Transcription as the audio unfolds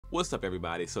What's up,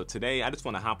 everybody? So today I just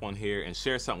want to hop on here and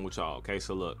share something with y'all. Okay,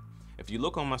 so look, if you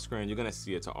look on my screen, you're gonna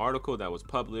see it's an article that was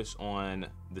published on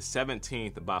the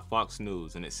 17th by Fox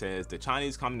News, and it says the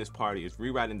Chinese Communist Party is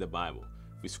rewriting the Bible.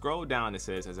 If we scroll down, it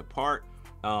says as part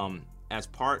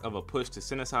of a push to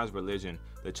synthesize religion,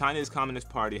 the Chinese Communist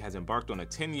Party has embarked on a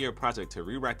 10-year project to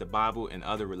rewrite the Bible and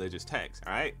other religious texts.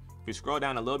 All right. If you scroll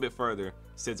down a little bit further, it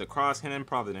says across Henan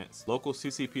Province, local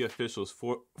CCP officials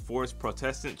forced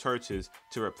Protestant churches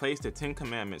to replace the Ten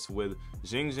Commandments with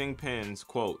Xi Jinping's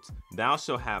quote, "Thou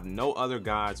shalt have no other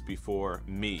gods before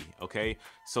me." Okay,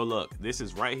 so look, this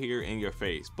is right here in your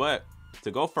face. But to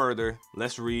go further,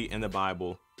 let's read in the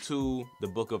Bible to the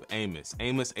book of Amos,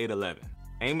 Amos 8:11.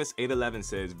 Amos 8:11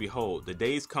 says, "Behold, the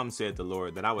days come, said the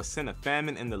Lord, that I will send a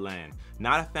famine in the land,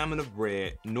 not a famine of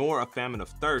bread, nor a famine of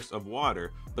thirst of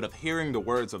water, but of hearing the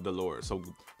words of the Lord." So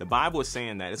the Bible is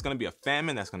saying that it's going to be a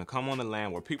famine that's going to come on the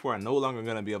land where people are no longer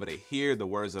going to be able to hear the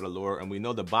words of the Lord. And we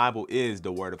know the Bible is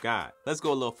the word of God. Let's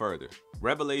go a little further.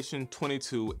 Revelation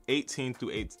 22:18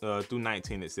 through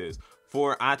 19, it says,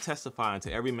 "For I testify unto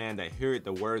every man that heareth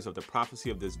the words of the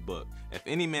prophecy of this book. If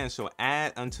any man shall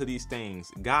add unto these things,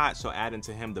 God shall add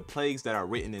unto him the plagues that are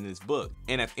written in this book.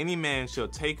 And if any man shall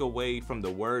take away from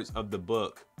the words of the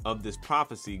book of this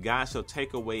prophecy, God shall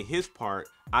take away his part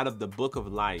out of the book of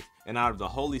life, and out of the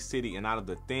holy city, and out of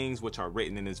the things which are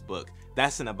written in this book."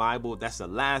 That's in the Bible. That's the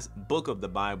last book of the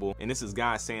Bible. And this is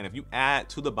God saying, if you add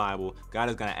to the Bible, God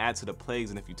is going to add to the plagues.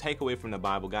 And if you take away from the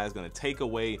Bible, God is going to take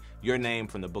away your name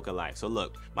from the book of life. So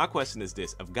look, my question is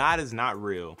this: if God is not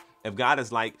real, if God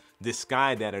is like this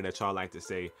sky data that y'all like to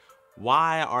say,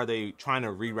 why are they trying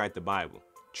to rewrite the Bible?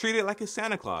 Treat it like it's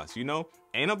Santa Claus, you know?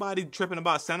 Ain't nobody tripping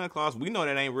about Santa Claus. We know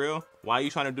that ain't real. Why are you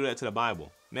trying to do that to the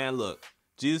Bible? Man, look,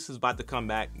 Jesus is about to come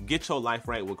back. Get your life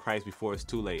right with Christ before it's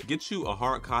too late. Get you a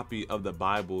hard copy of the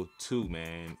Bible too,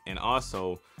 man. And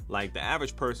also, like, the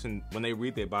average person, when they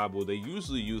read their Bible, they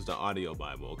usually use the audio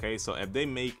Bible, okay? So if they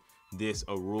make this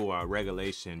a rule or a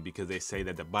regulation because they say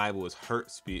that the Bible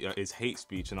is hate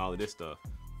speech and all of this stuff,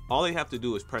 all they have to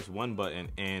do is press one button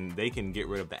and they can get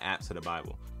rid of the apps of the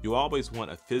Bible. You always want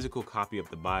a physical copy of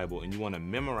the Bible, and you want to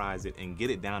memorize it and get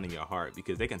it down in your heart,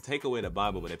 because they can take away the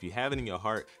Bible, but if you have it in your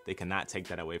heart, they cannot take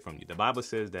that away from you. The Bible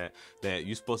says that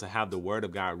you're supposed to have the word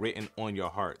of God written on your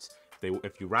hearts.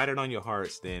 If you write it on your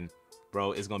hearts, then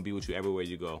bro, it's going to be with you everywhere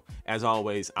you go. As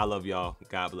always, I love y'all.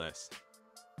 God bless.